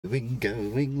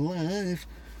Going live.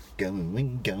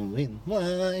 Going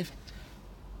live.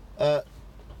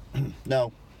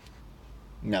 No.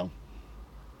 No.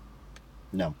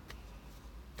 No.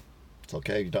 It's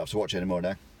okay, you don't have to watch anymore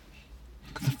now.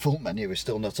 The full menu is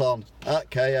still not on at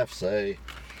KFC.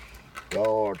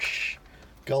 Gorge.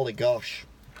 Golly gosh.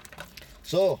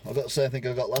 So, I've got the same thing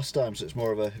I got last time, so it's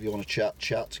more of a, if you want to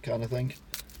chat kind of thing.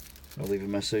 I'll leave a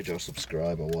message or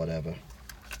subscribe or whatever.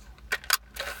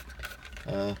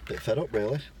 Bit fed up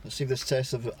really. Let's see if this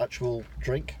tastes of actual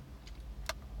drink.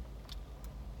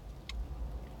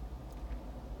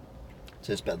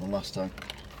 Tastes better than last time.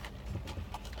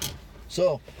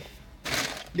 So,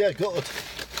 yeah, good.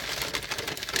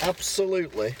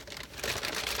 Absolutely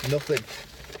nothing.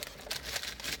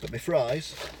 But my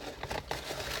fries,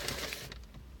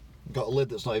 got a lid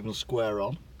that's not even square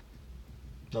on.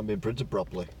 Not been printed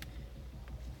properly.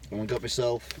 And I got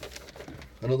myself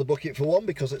another bucket for one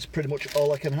because it's pretty much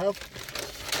all I can have.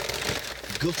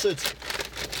 Gutted.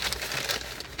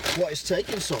 What is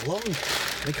taking so long?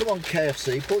 I mean, come on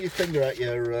KFC, pull your finger out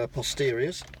your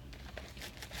posteriors.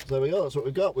 So there we go, that's what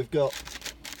we've got. We've got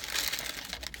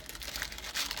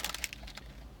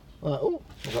oh,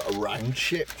 we've got a round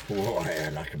chip. Oh, I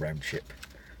like a round chip.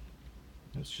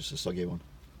 It's just a soggy one.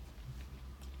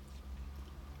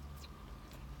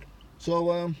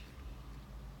 So,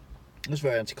 it was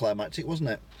very anticlimactic, wasn't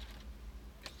it?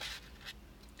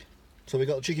 So we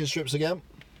got the chicken strips again.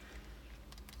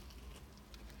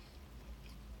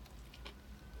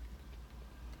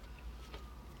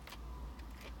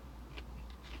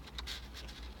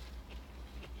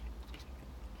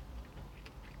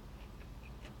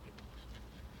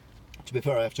 To be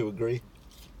fair, I have to agree.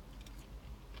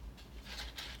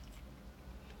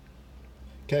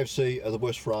 KFC are the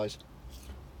worst fries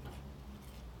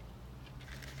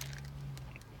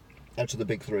out of the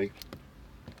big three.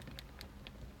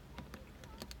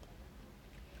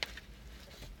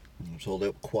 It's all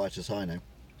up quite as high now.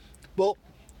 But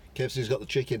KFC's got the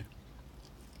chicken.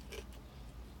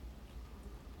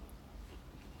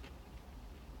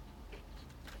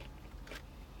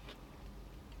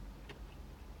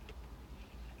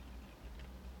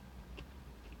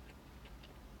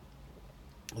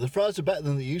 The fries are better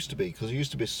than they used to be because they used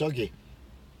to be soggy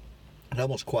and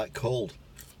almost quite cold.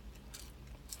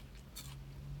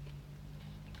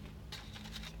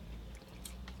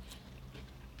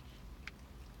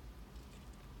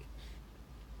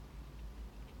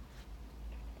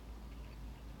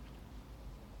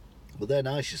 But they're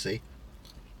nice, you see.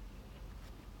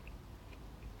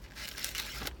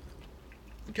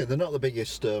 Okay, they're not the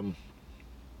biggest chicken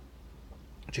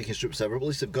strips ever, but at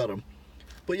least they've got them.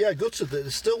 But yeah, gutted that they're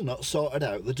still not sorted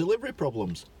out the delivery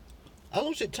problems. How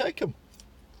long does it take them?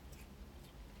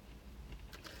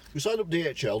 We signed up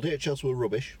DHL. DHLs were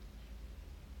rubbish.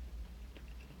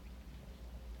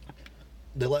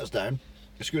 They let us down.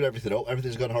 They screwed everything up.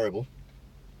 Everything's gone horrible.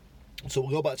 So we'll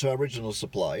go back to our original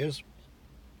suppliers.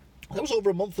 That was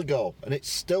over a month ago, and it's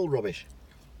still rubbish.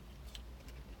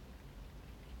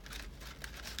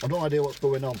 I've no idea what's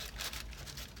going on.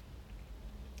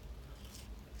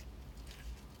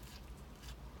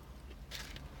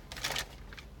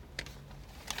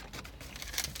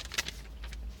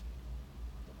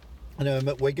 Anyway, I'm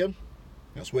at Wigan.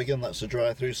 That's Wigan, that's a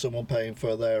drive-through, someone paying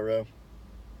for their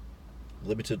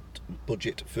limited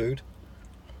budget food.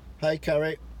 Hi,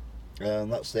 Carrie. And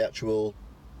that's the actual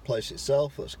place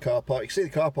itself. That's a car park. You can see the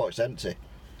car park's empty.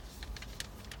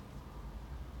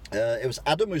 It was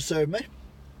Adam who served me.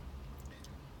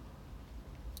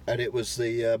 And it was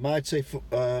the Mighty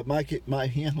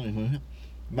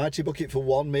Bucket for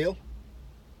one meal.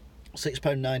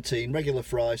 £6.19, regular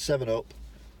fry, 7-Up.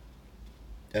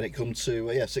 And it comes to,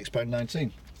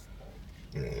 £6.19.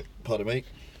 Pardon me.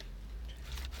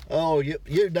 Oh,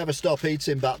 you never stop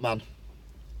eating, Batman.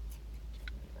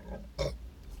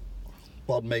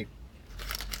 Pardon me.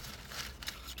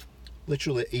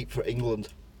 Literally eat for England.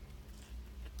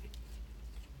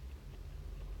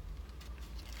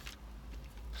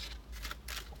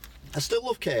 I still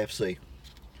love KFC.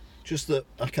 Just that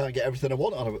I can't get everything I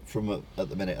want out of it from it at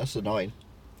the minute. That's annoying.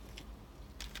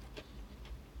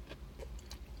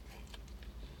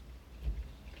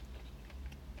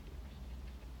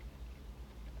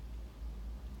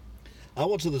 I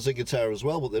wanted the Zinger Tower as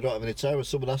well, but they don't have any towers.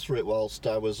 Someone asked for it whilst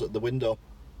I was at the window.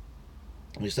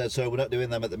 And he said, so we're not doing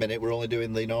them at the minute, we're only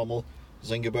doing the normal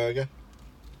Zinger burger.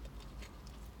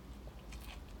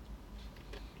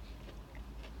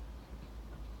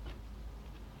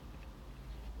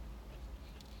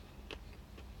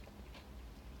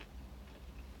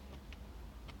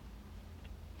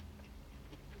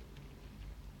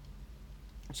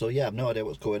 So yeah, I've no idea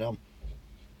what's going on.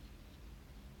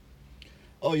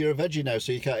 Oh, you're a veggie now,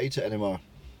 so you can't eat it anymore.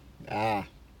 Ah.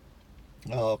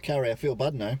 Oh, Carrie, I feel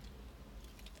bad now.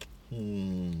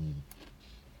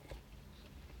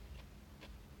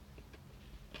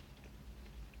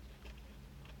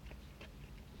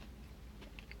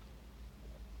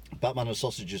 Batman and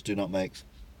sausages do not mix.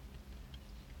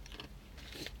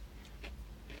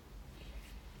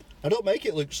 I don't make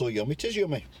it look so yummy. It is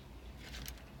yummy.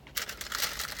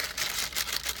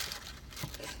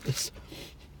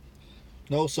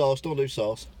 No sauce. Don't do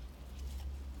sauce.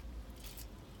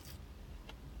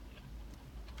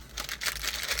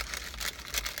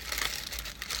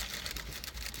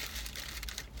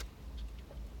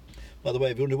 By the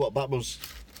way, if you wonder what Batman's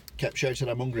kept shouting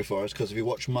I'm hungry for, it's because if you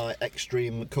watch my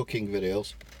extreme cooking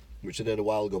videos, which I did a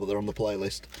while ago, but they're on the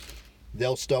playlist,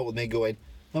 they'll start with me going,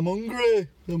 I'm hungry,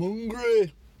 I'm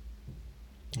hungry,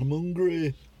 I'm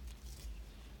hungry.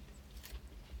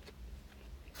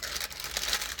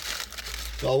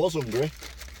 So I was hungry.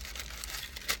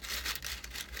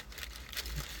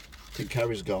 I think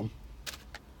Carrie's gone.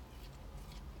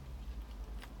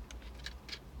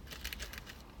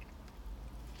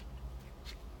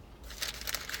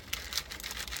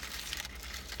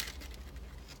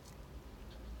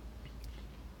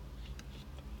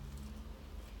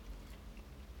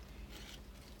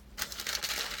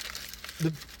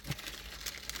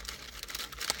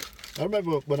 I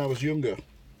remember when I was younger,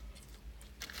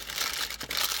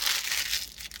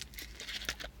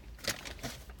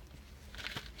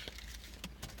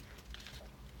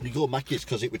 you go Mackey's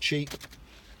because it was cheap,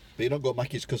 but you don't go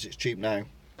Mackey's because it's cheap now.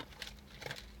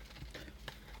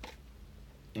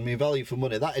 I mean, value for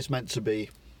money, that is meant to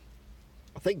be,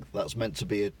 I think that's meant to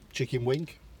be a chicken wing.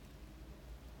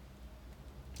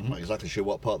 I'm not exactly sure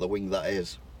what part of the wing that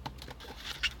is.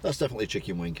 That's definitely a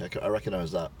chicken wing, I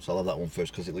recognise that, so I'll have that one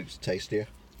first because it looks tastier.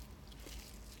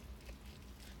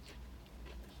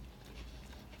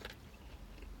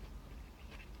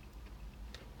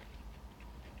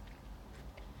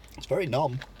 It's very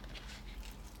numb.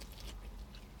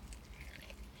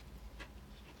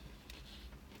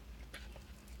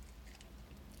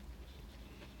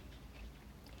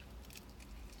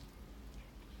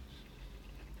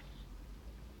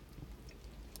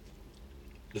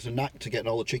 There's a knack to getting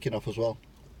all the chicken off as well.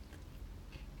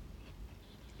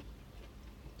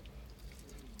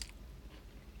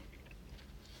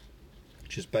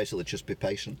 Just basically just be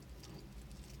patient.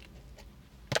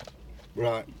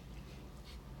 Right.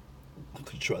 I'm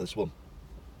going to try this one.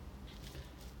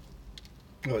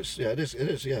 Oh, it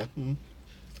is, yeah.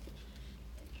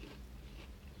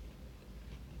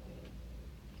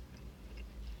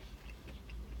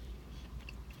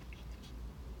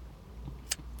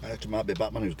 It might be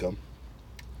Batman who's gone.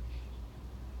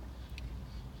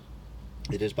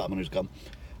 It is Batman who's gone.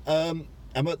 I'm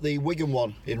at the Wigan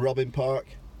one in Robin Park.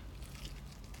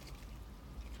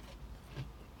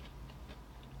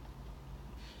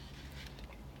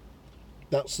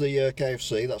 That's the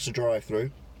KFC, that's the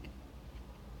drive-through.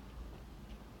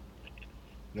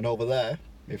 And over there,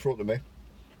 in front of me,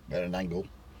 at an angle,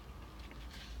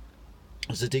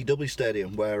 is the DW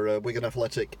Stadium where Wigan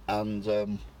Athletic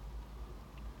and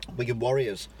Wigan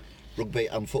Warriors rugby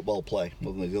and football play,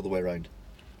 more than the other way around.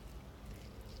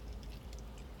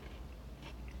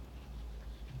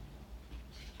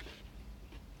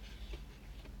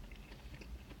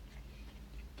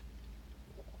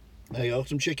 There you go,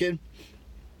 some chicken.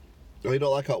 Oh, you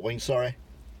don't like hot wings, sorry.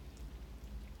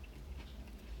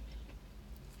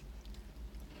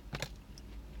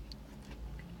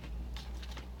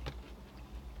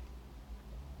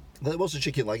 There was a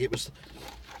chicken leg. It was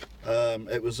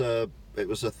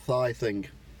a thigh thing.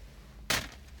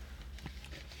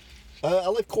 I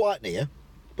live quite near,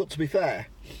 but to be fair,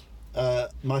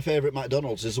 my favourite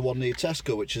McDonald's is the one near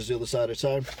Tesco, which is the other side of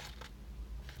town.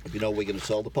 If you know Wigan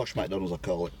at all, the posh McDonald's I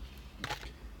call it.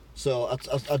 So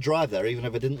I drive there even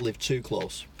if I didn't live too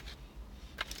close.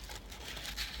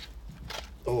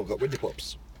 Oh, I've got windy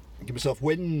pops. Give myself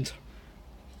wind.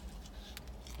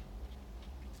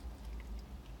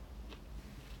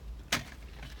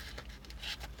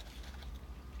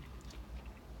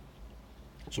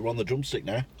 So we're on the drumstick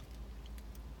now.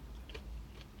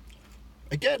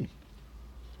 Again,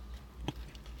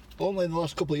 only in the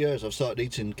last couple of years I've started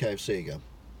eating KFC again.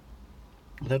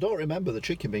 And I don't remember the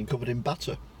chicken being covered in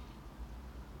batter.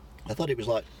 I thought it was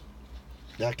like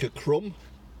a crumb.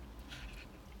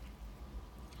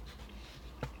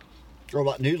 Oh,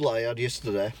 that noodle I had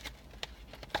yesterday.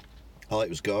 Oh, it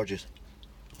was gorgeous.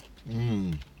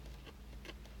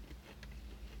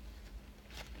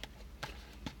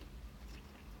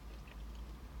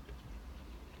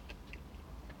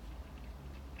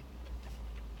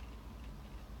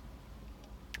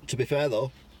 To be fair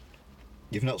though,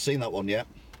 you've not seen that one yet,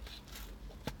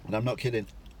 and I'm not kidding.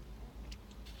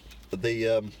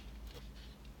 The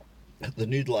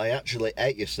noodle I actually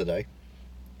ate yesterday,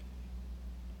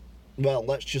 well,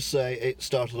 let's just say it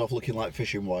started off looking like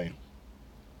fishing wire,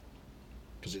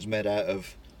 because it's made out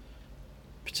of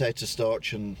potato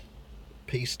starch and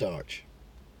pea starch.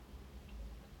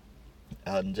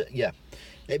 And yeah,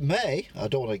 it may, I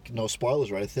don't want to, no spoilers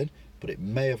or anything, but it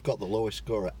may have got the lowest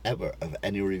score ever of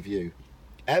any review.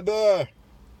 Ever!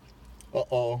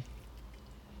 Uh-oh.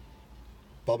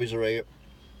 Bobby's are here.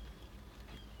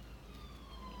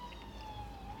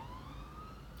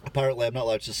 Apparently I'm not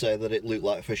allowed to say that it looked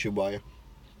like fishing wire.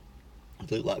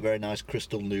 It looked like very nice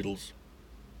crystal noodles.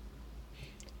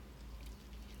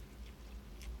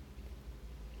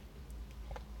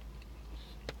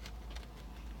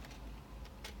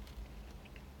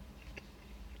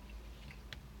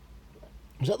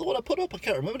 Was that the one I put up? I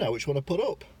can't remember now which one I put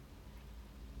up.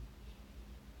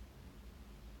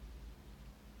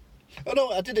 Oh no,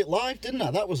 I did it live, didn't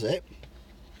I? That was it.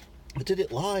 I did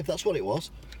it live, that's what it was.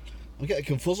 I'm getting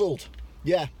confuzzled.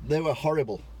 Yeah, they were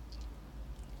horrible.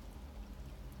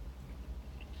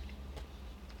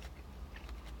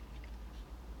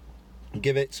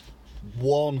 Give it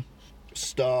 1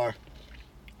 star,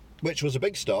 which was a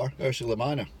big star, Ursula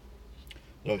Minor.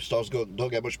 No, stars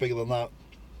don't get much bigger than that.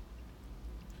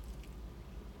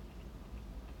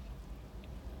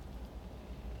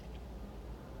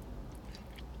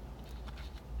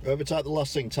 Whoever typed the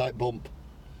last thing, type bump.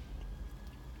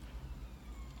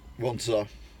 1 star.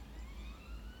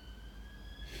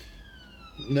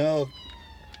 No.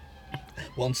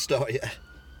 1 star, yeah.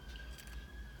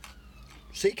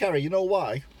 See, Carrie, you know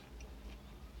why?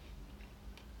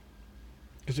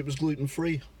 Because it was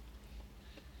gluten-free.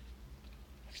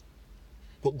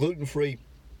 But gluten-free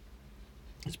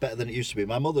is better than it used to be.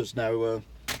 My mother's now,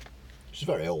 she's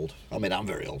very old. I mean, I'm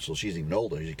very old, so she's even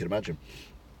older, as you can imagine.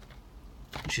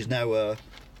 She's now, I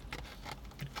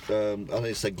think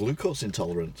it's glucose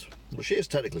intolerant. Well, she is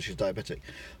technically, she's diabetic.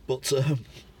 But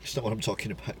it's not what I'm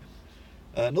talking about.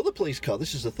 Another police car.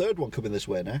 This is the 3rd one coming this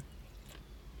way now.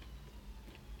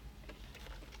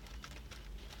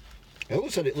 I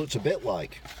always said it looked a bit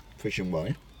like fishing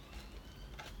wire.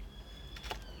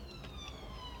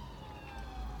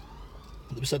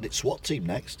 They said it's SWAT team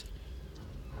next.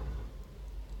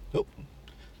 Oh,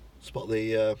 spot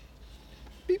the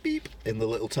beep beep in the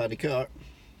little tiny car.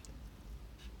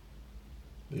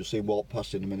 You'll see him walk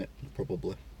past in a minute,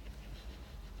 probably.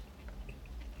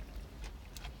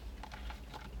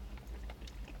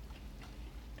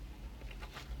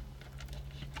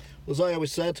 As I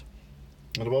always said,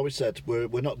 and I've always said, we're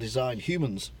not designed,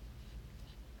 humans,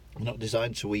 we're not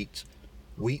designed to eat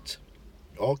wheat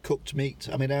or cooked meat.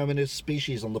 I mean, how many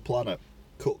species on the planet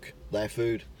cook their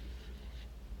food?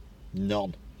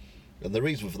 None. And the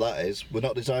reason for that is we're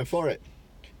not designed for it.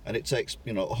 And it takes,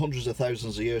 you know, hundreds of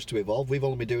thousands of years to evolve. We've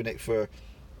only been doing it for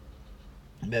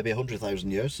maybe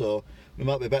 100,000 years, so we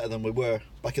might be better than we were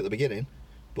back at the beginning,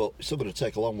 but it's still going to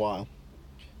take a long while.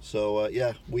 So,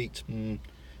 yeah, wheat.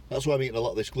 That's why I'm eating a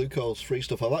lot of this glucose-free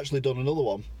stuff. I've actually done another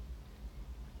one.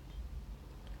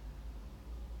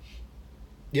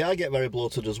 Yeah, I get very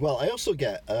bloated as well. I also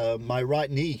get, my right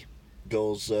knee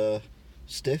goes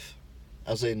stiff,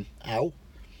 as in, ow.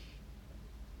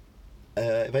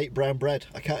 If I eat brown bread,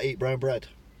 I can't eat brown bread.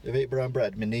 If I eat brown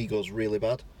bread, my knee goes really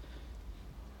bad.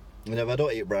 And if I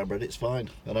don't eat brown bread, it's fine.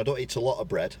 And I don't eat a lot of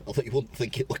bread, although you wouldn't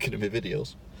think it looking at my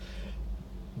videos.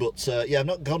 But yeah, I've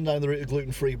not gone down the route of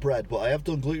gluten-free bread, but I have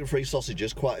done gluten-free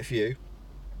sausages, quite a few,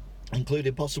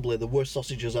 including possibly the worst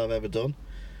sausages I've ever done.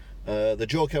 The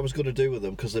joke I was going to do with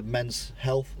them, because they're Men's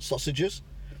Health sausages,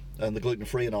 and the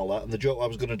gluten-free and all that, and the joke I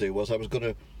was going to do was I was going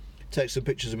to take some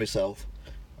pictures of myself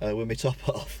with my top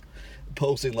off,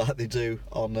 posing like they do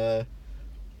on the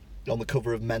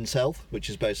cover of Men's Health, which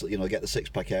is basically, you know, get the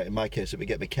six-pack out. In my case, it would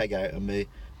get my keg out and my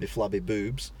flabby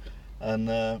boobs,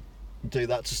 and do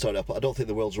that to start up. But I don't think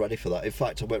the world's ready for that. In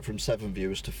fact, I went from 7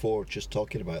 viewers to 4 just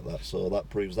talking about that, so that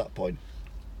proves that point.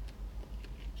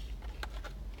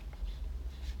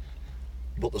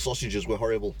 But the sausages were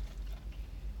horrible.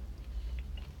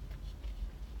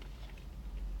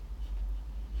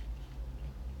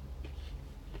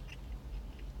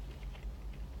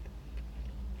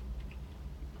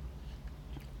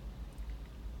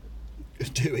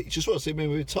 Do it. You just want to see me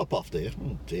with my top off, do you?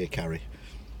 Oh dear, Carrie.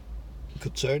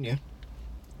 Could turn you.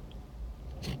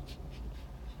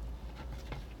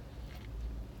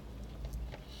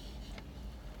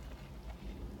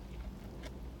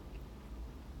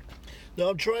 No,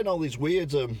 I'm trying all these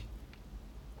weird things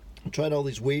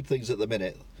at the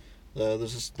minute.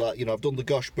 There's this, like, you know, I've done the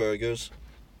Gosh burgers.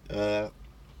 I've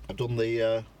done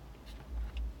the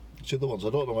two other ones. I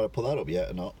don't know whether I put that up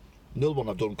yet or not. Another one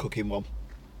I've done, cooking one.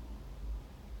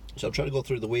 So I'm trying to go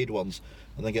through the weird ones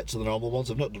and then get to the normal ones.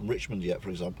 I've not done Richmond yet, for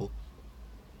example,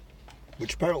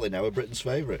 which apparently now are Britain's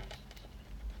favourite.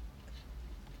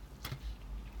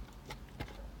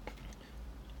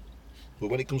 But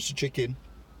when it comes to chicken,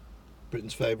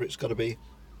 Britain's favourite's got to be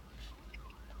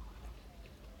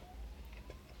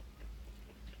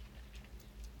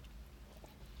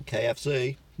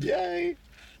KFC. Yay!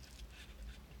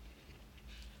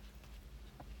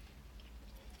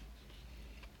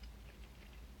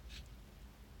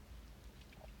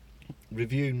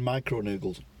 Reviewing micro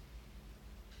noodles.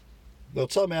 They'll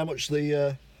tell me how much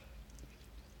the.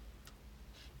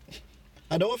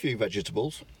 I know a few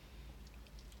vegetables.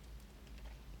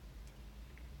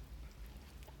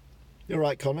 You're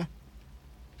right, Connor.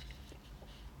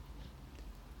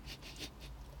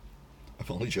 I'm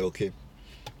only joking.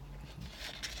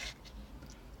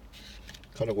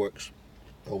 Connor works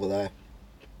over there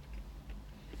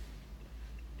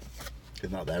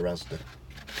in that there Asda.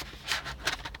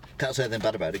 Can't say anything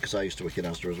bad about it because I used to work in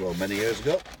Asda as well many years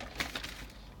ago.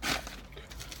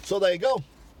 So there you go.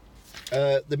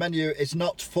 The menu is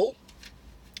not full.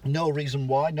 No reason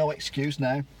why, no excuse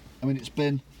now. I mean, it's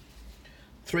been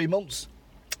 3 months.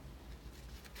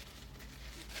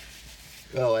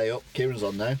 Oh, hey up, Kieran's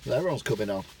on now. Everyone's coming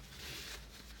on.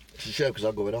 It's a show because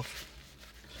I'm going off.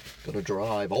 Got to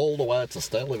drive all the way to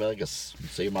Stanley Vegas and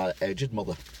see my aged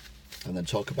mother, and then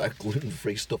talk about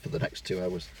gluten-free stuff for the next 2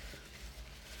 hours.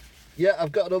 Yeah,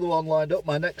 I've got another one lined up.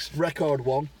 My next record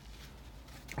one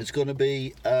is going to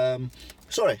be...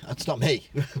 sorry, it's not me.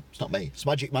 It's not me. It's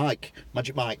Magic Mike.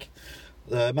 Magic Mike.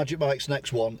 Magic Mike's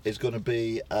next one is going to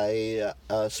be a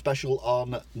special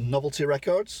on novelty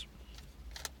records.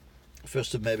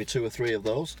 First of maybe 2 or 3 of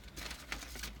those.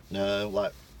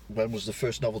 Like, when was the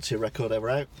first novelty record ever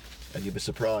out? And you'd be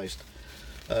surprised.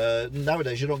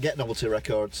 Nowadays, you don't get novelty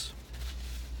records.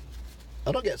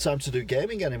 I don't get time to do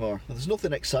gaming anymore. There's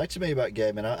nothing exciting me about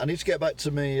gaming. I need to get back to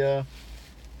me,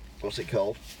 what's it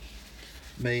called?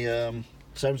 Me,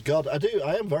 sounds God.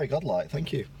 I am very godlike,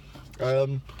 thank you.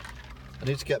 I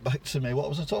need to get back to me, what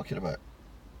was I talking about?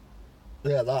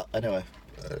 Yeah, that, anyway.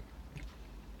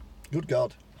 Good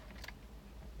God.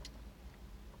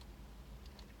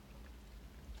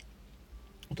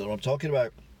 I don't know what I'm talking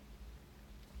about.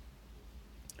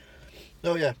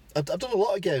 Oh yeah, I've done a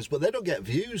lot of games, but they don't get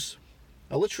views.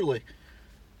 I literally,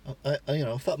 you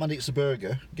know, Fat Man Eats a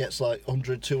Burger gets like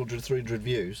 100, 200, 300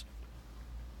 views.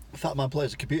 Fat Man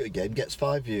Plays a Computer Game gets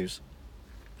 5 views.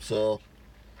 So,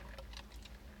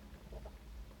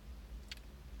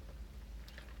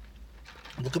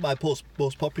 look at my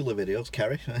most popular videos,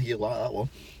 Carrie. You like that one.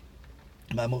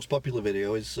 My most popular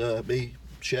video is me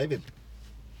shaving.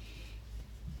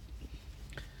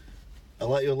 I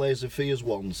like your Laser Fears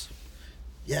ones.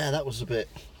 Yeah, that was a bit...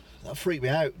 That freaked me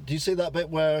out. Do you see that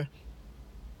bit where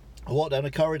I walked down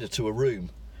a corridor to a room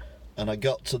and I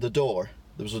got to the door?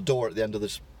 There was a door at the end of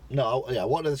this... No, yeah, I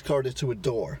walked down this corridor to a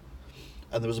door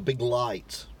and there was a big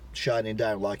light shining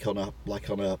down like on a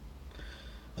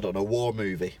I don't know, war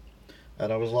movie.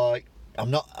 And I was like,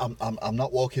 I'm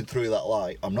not walking through that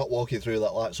light. I'm not walking through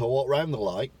that light. So I walked round the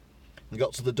light and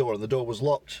got to the door and the door was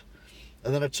locked.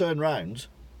 And then I turned round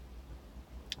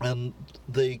and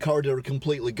the corridor had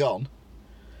completely gone.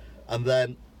 And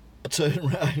then I turned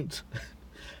around.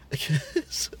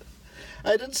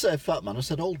 I didn't say Fat Man, I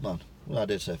said Old Man. Well, I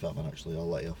did say Fat Man, actually, I'll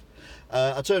let you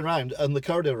off. I turned around and the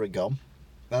corridor had gone.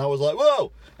 And I was like,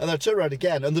 whoa! And then I turned around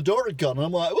again and the door had gone. And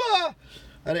I'm like, whoa!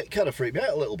 And it kind of freaked me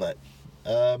out a little bit.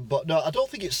 But no, I don't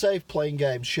think it's safe playing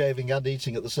games, shaving and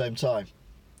eating at the same time.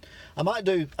 I might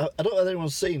do, I don't know if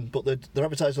anyone's seen, but they're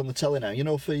advertised on the telly now. You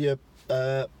know, for your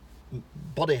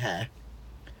body hair.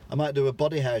 I might do a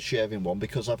body hair shaving one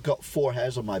because I've got 4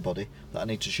 hairs on my body that I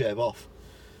need to shave off.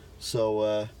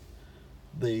 So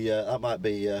that might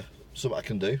be something I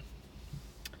can do.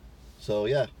 So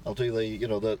yeah, I'll do the, you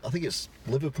know, I think it's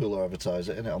Liverpool or advertise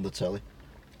it, innit, on the telly.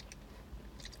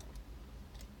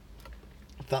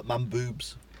 Fat Man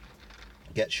boobs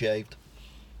get shaved.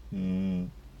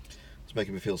 It's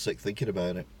making me feel sick thinking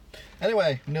about it.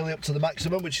 Anyway, nearly up to the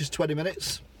maximum, which is 20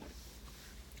 minutes.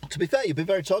 To be fair, you've been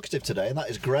very talkative today, and that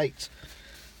is great.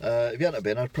 If you hadn't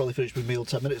been, I'd probably finished my meal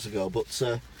 10 minutes ago, but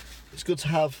it's good to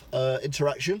have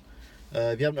interaction.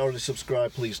 If you haven't already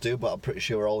subscribed, please do, but I'm pretty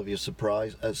sure all of you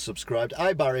subscribed.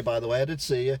 Hi, Barry, by the way, I did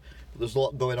see you. But there's a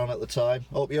lot going on at the time.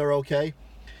 Hope you're okay.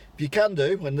 If you can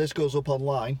do, when this goes up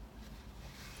online,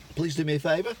 please do me a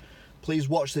favour. Please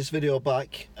watch this video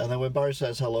back, and then when Barry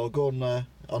says hello, go and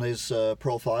on his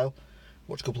profile.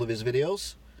 Watch a couple of his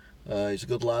videos. He's a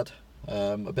good lad.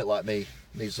 A bit like me.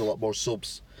 Needs a lot more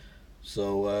subs.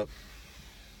 So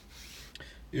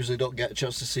usually don't get a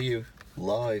chance to see you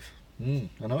live.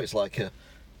 I know it's like a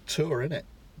tour, innit?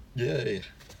 Yay.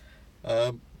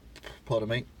 Pardon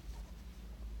me.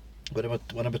 When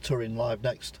am I touring live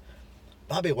next?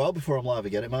 Might be a while before I'm live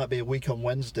again. It might be a week on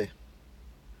Wednesday.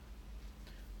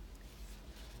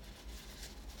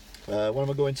 When am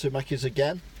I going to Mackey's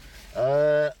again?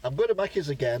 I'm going to Mackey's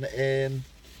again in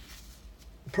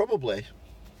probably,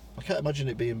 I can't imagine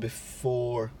it being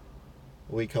before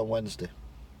a week on Wednesday.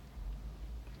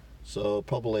 So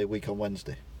probably a week on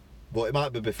Wednesday. But it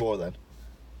might be before then.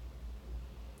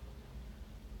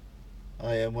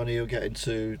 When are you getting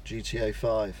to GTA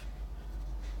 5?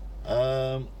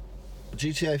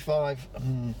 GTA 5,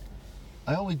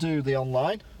 I only do the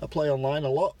online. I play online a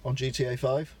lot on GTA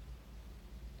 5.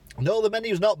 No, the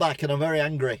menu's not back and I'm very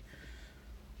angry.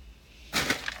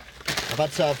 I've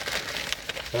had to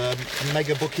have a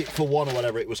mega bucket for one or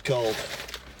whatever it was called.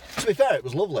 To be fair, it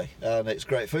was lovely and it's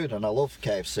great food and I love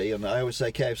KFC, and I always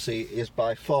say KFC is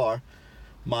by far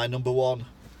my number one.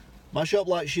 My shop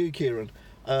likes you, Kieran,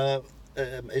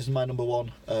 is my number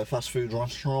one fast food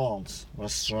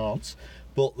restaurant.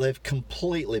 But they've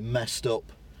completely messed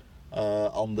up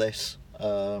on this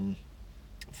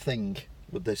thing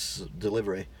with this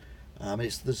delivery.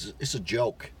 It's a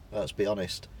joke, let's be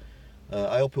honest.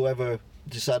 I hope whoever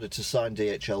decided to sign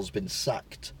DHL's been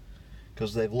sacked,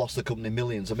 because they've lost the company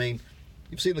millions. I mean,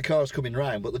 you've seen the cars coming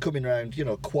round, but they're coming round, you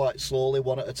know, quite slowly,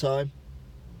 one at a time.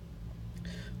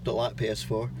 Don't like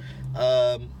PS4.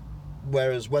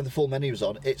 Whereas when the full menu's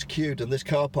on, it's queued and this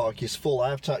car park is full. I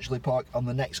have to actually park on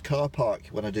the next car park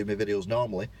when I do my videos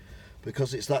normally,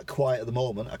 because it's that quiet at the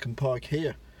moment. I can park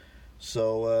here.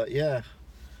 So yeah,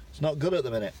 it's not good at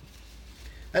the minute.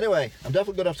 Anyway, I'm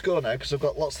definitely going to have to go now because I've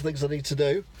got lots of things I need to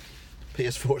do.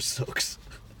 PS4 sucks.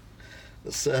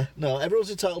 No,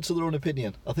 everyone's entitled to their own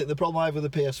opinion. I think the problem I have with the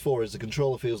PS4 is the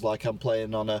controller feels like I'm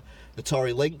playing on a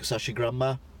Atari Lynx, ask your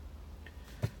grandma.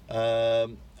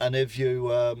 And if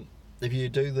you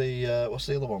do the what's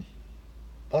the other one?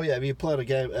 Oh yeah, if you play on a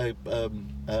game, an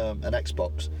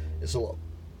Xbox,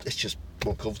 it's just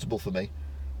more comfortable for me.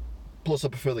 Plus, I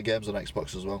prefer the games on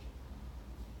Xbox as well.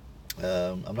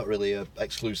 I'm not really a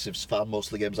exclusives fan. Most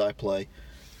of the games I play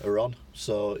are on.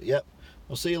 So yep,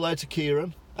 I'll see you later,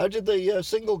 Kieran. How did the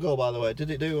single go, by the way? Did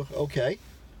it do okay?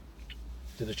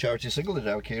 Did a charity single, did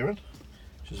our Kieran,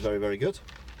 which was very, very good.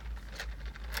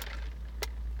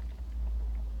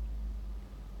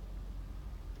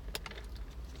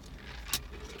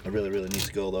 I really, really need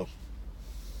to go though.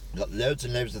 I've got loads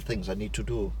and loads of things I need to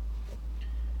do,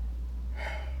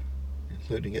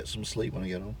 including get some sleep when I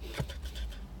get home.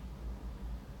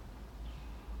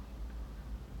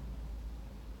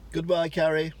 Goodbye,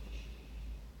 Carrie.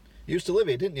 You used to live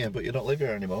here, didn't you? But you don't live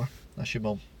here anymore. That's your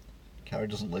mum. Carrie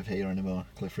doesn't live here anymore.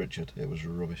 Cliff Richard. It was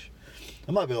rubbish.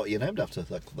 That might be what you named after,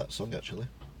 that song, actually.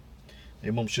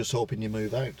 Your mum's just hoping you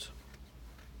move out.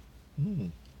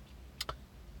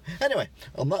 Anyway,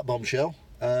 on that bombshell,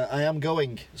 I am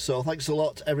going. So thanks a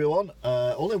lot, everyone.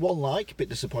 Only one like. A bit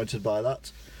disappointed by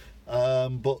that.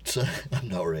 But I'm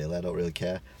not really. I don't really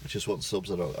care. I just want subs.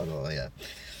 I don't yeah.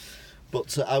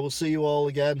 But I will see you all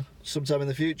again sometime in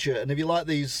the future. And if you like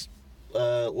these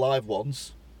live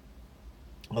ones,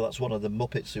 well, that's one of the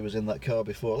Muppets who was in that car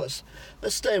before. Let's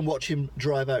stay and watch him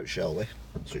drive out, shall we?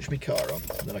 Switch my car on,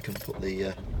 and then I can put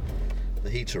the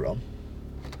heater on,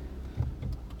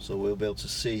 so we'll be able to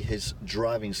see his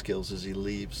driving skills as he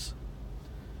leaves.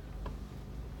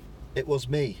 It was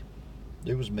me.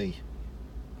 It was me.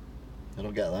 I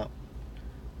don't get that.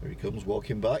 There he comes,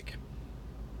 walking back.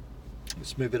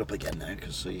 Let's move it up again now,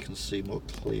 so you can see more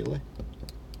clearly.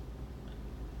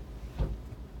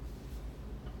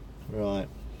 Right.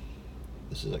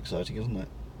 This is exciting, isn't it?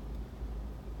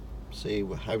 See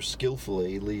how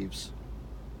skillfully he leaves.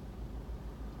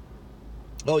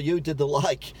 Oh, you did the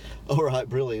like. Alright,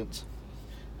 brilliant.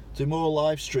 Do more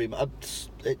live stream.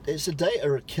 It's a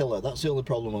data killer. That's the only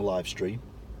problem with live stream.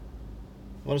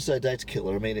 When I say data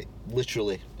killer, I mean it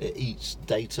literally. It eats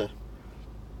data.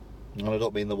 And I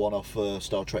don't mean the one off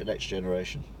Star Trek Next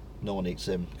Generation. No one eats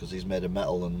him because he's made of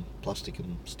metal and plastic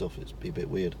and stuff. It'd be a bit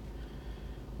weird.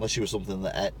 Unless you were something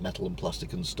that ate metal and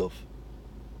plastic and stuff.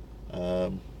 Yeah,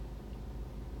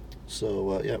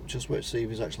 just wait to see if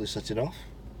he's actually setting off.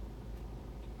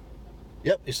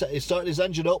 Yep, he's starting his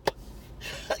engine up.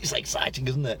 It's exciting,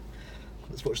 isn't it?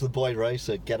 Let's watch the boy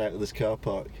racer get out of this car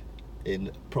park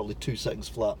in probably 2 seconds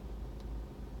flat.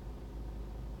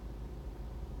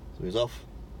 So he's off.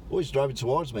 Oh, he's driving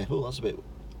towards me. Oh, that's a bit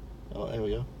Oh, here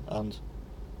we go. And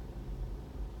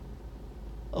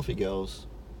off he goes.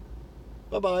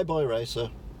 Bye-bye, Boy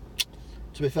Racer.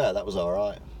 To be fair, that was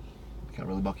alright. Can't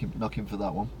really knock him for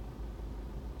that one.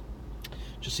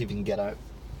 Just see if he can get out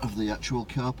of the actual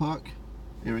car park.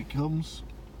 Here he comes.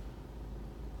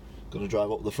 Gonna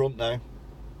drive up the front now.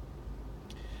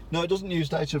 No, it doesn't use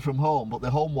data from home, but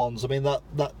the home ones, I mean, that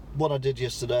one I did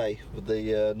yesterday with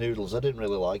the noodles, I didn't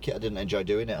really like it. I didn't enjoy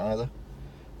doing it either.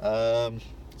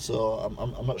 So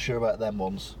I'm not sure about them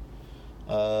ones.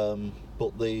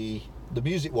 But the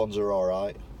music ones are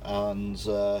alright. And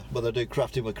when I do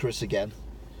crafting with Chris again,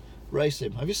 race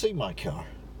him. Have you seen my car?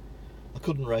 I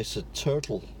couldn't race a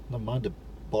turtle, never mind a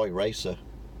Boy Racer.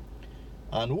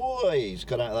 And whoa, he's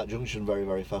got out of that junction very,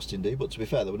 very fast indeed. But to be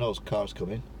fair, there were no cars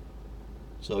coming.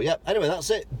 So yeah, anyway, that's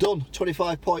it. Done.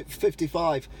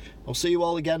 25.55. I'll see you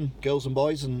all again, girls and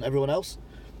boys and everyone else.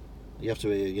 You have to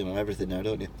be, you know, everything now,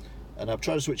 don't you? And I'm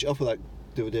trying to switch it up with that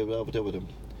do.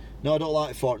 No, I don't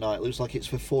like Fortnite. It looks like it's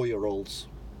for 4-year-olds.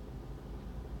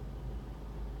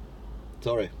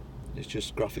 Sorry, it's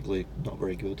just graphically not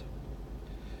very good.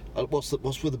 What's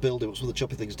with the building? What's with the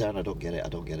chopping things down? I don't get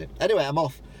it. Anyway, I'm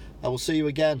off. I will see you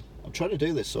again. I'm trying to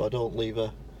do this so I don't leave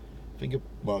a finger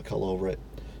mark all over it.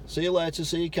 See you later.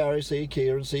 See you, Carrie. See you,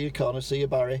 Kieran. See you, Connor. See you,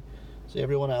 Barry. See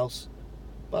everyone else.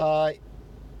 Bye.